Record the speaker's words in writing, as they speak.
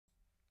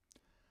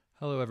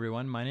Hello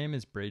everyone, my name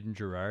is Braden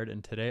Gerard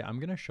and today I'm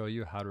going to show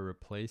you how to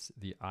replace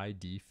the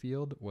ID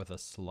field with a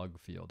slug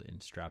field in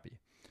Strapi.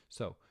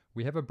 So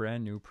we have a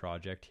brand new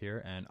project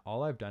here and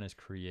all I've done is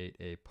create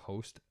a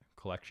post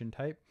collection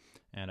type,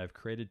 and I've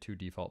created two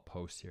default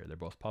posts here. They're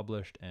both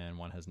published and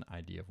one has an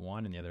ID of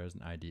 1 and the other has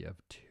an ID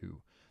of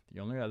 2.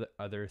 The only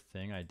other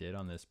thing I did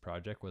on this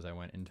project was I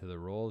went into the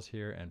roles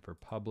here, and for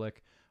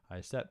public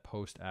I set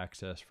post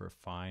access for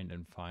find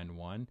and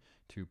findOne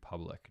to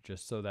public,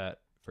 just so that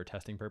for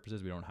testing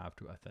purposes we don't have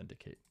to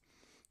authenticate.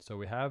 So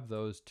we have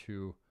those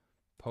two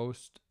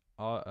post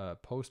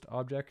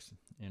objects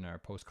in our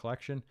post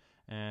collection,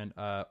 and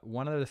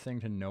one other thing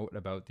to note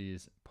about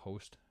these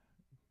post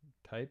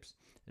types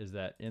is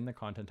that in the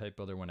content type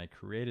builder, when I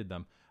created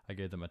them, I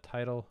gave them a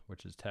title,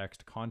 which is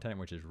text, content,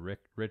 which is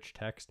rich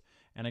text,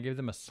 and I gave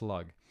them a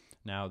slug.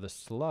 Now the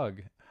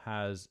slug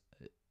has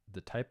the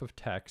type of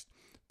text,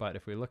 but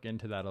if we look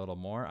into that a little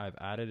more, I've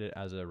added it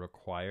as a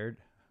required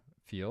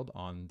field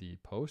on the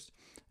post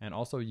and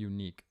also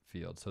unique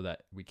field, so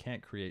that we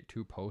can't create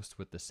two posts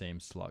with the same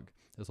slug.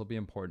 This will be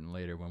important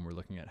later when we're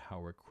looking at how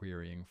we're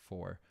querying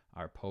for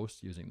our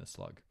posts using the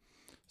slug.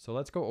 So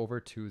let's go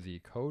over to the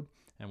code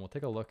and we'll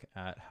take a look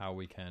at how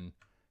we can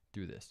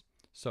do this.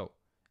 So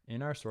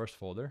in our source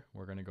folder,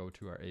 we're going to go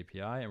to our API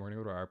and we're going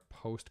to go to our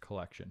post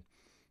collection.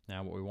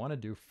 Now what we want to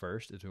do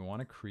first is we want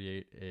to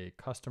create a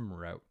custom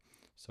route.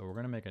 So we're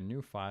going to make a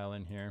new file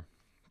in here.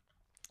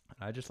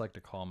 I just like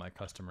to call my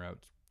custom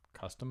routes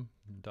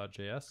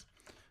custom.js.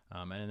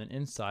 And then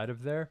inside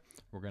of there,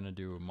 we're going to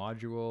do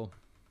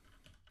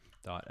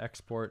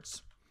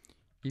module.exports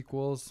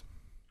equals,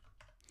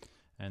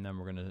 and then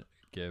we're going to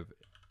give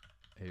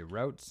a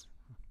routes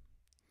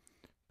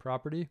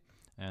property,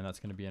 and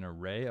that's going to be an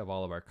array of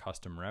all of our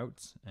custom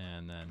routes.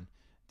 And then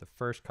the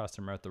first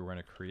custom route that we're going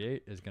to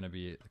create is going to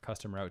be the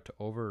custom route to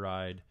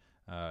override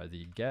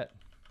the get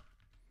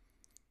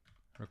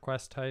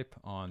request type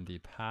on the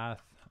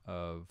path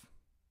of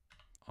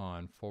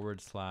on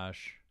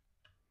 /posts/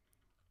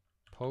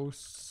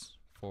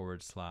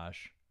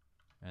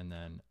 and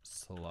then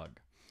slug.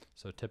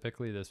 So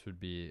typically this would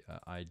be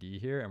ID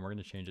here, and we're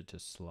going to change it to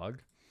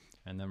slug.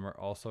 And then we're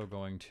also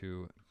going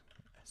to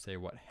say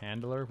what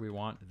handler we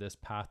want this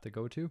path to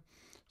go to.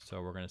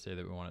 So we're going to say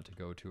that we want it to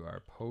go to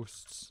our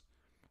posts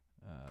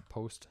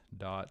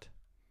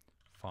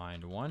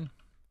post.findOne.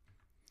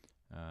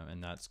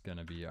 And that's going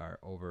to be our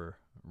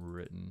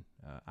overwritten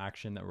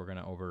action that we're going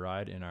to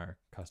override in our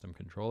custom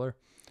controller.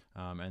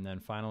 And then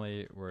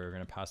finally, we're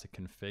going to pass a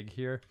config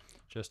here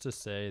just to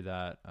say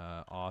that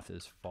auth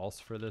is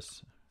false for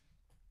this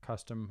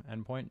custom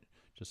endpoint,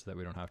 just so that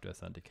we don't have to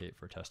authenticate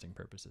for testing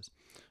purposes.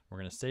 We're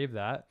going to save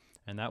that,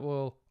 and that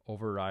will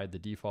override the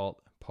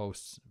default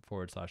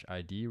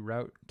posts/ID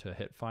route to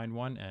hit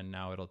findOne, and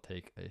now it'll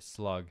take a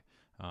slug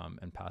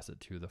and pass it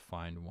to the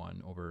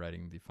findOne,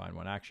 overriding the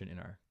findOne action in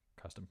our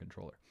custom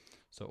controller.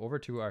 So over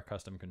to our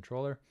custom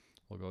controller,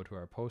 we'll go to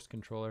our post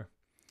controller,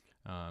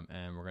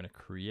 and we're going to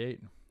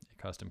create a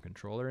custom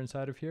controller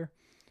inside of here.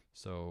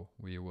 So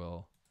we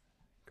will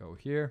go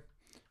here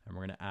and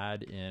we're going to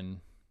add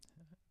in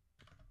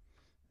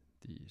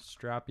the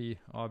Strapi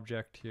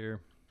object here,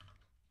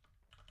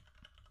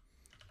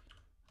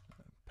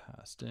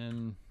 passed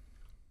in,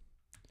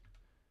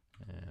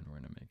 and we're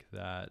going to make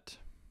that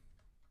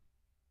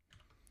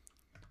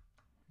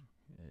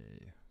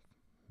a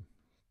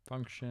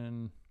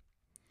function,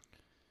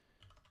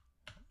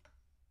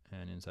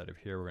 and inside of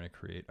here we're going to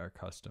create our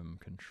custom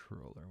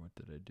controller. What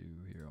did I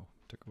do here? Oh,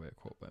 took away a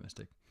quote by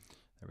mistake.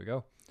 There we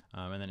go.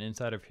 And then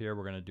inside of here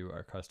we're going to do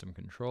our custom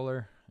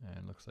controller,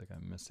 and looks like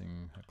I'm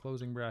missing a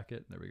closing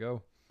bracket. There we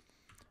go.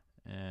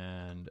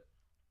 And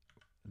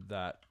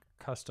that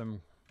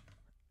custom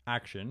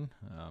action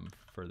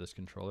for this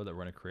controller that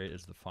we're going to create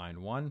is the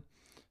findOne.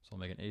 So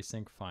we'll make an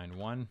async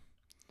findOne,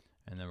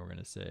 and then we're going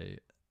to say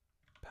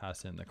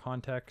pass in the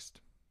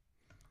context.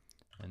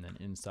 And then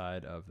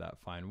inside of that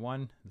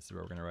findOne, this is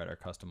where we're going to write our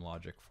custom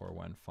logic for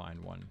when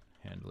findOne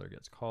handler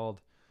gets called.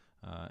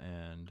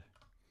 And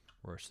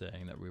we're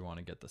saying that we want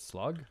to get the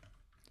slug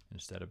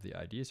instead of the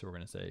ID. So we're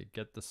going to say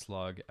get the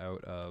slug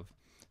out of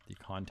the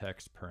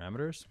context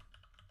parameters.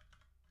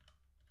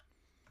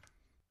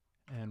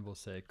 And we'll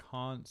say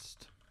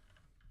const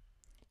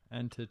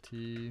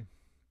entity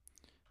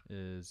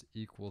is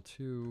equal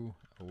to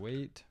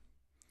await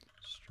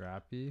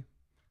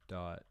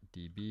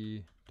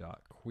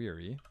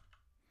strapi.db.query.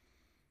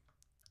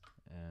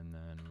 And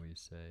then we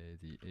say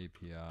the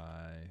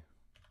API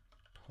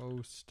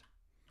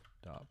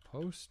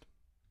post.post,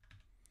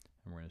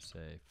 and we're going to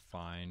say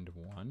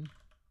findOne,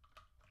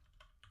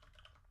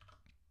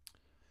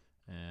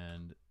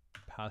 and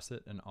pass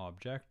it an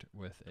object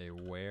with a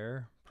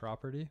where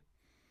property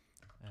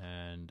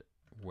and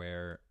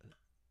where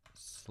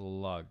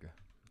slug.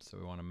 So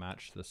we want to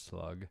match the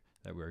slug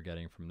that we're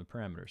getting from the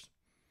parameters.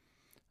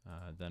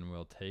 Then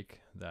we'll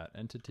take that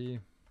entity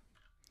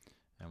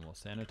and we'll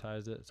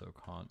sanitize it. So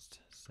const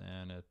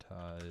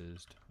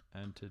sanitized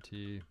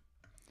entity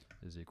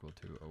is equal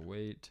to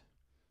await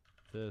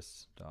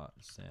this dot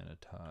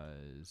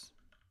sanitize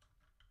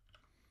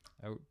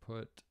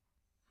output,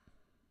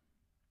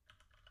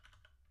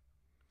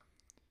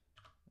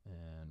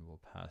 and we'll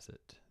pass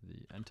it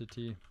the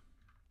entity,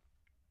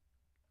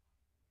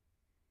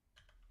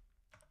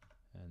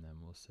 and then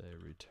we'll say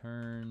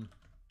return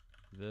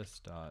this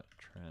dot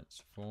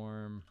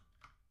transform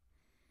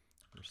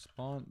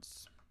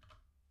response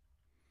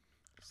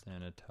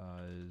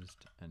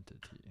sanitized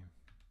entity.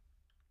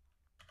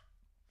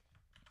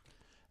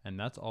 And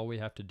that's all we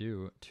have to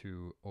do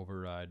to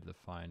override the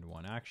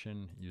findOne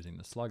action using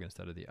the slug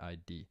instead of the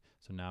ID.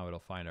 So now it'll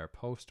find our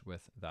post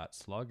with that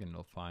slug, and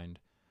it'll find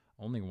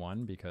only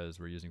one because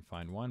we're using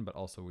findOne, but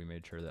also we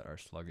made sure that our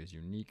slug is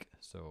unique,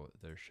 so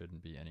there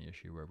shouldn't be any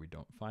issue where we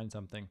don't find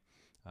something.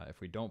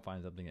 If we don't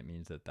find something, it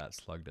means that that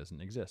slug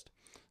doesn't exist.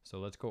 So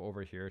let's go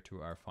over here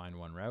to our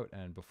findOne route,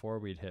 and before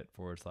we'd hit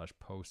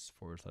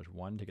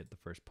 /posts/1 to get the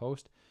first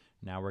post,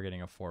 now we're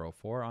getting a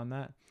 404 on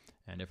that.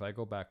 And if I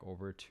go back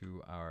over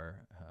to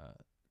our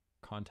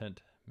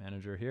content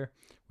manager here,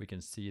 we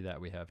can see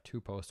that we have two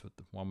posts, with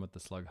one with the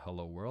slug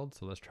hello world.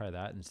 So let's try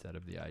that instead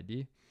of the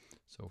ID.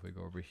 So if we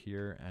go over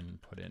here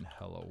and put in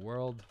hello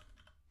world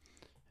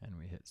and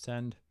we hit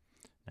send,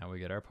 now we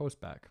get our post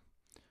back.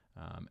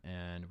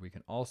 And we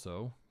can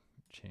also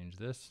change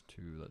this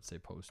to, let's say,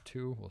 post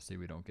 2. We'll see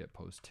we don't get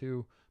post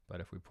 2, but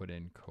if we put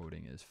in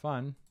coding is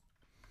fun,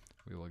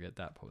 we will get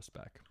that post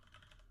back.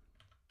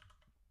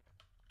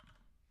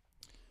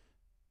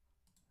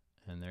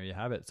 And there you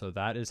have it. So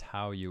that is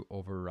how you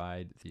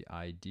override the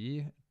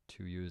ID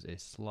to use a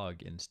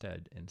slug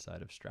instead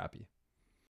inside of Strapi.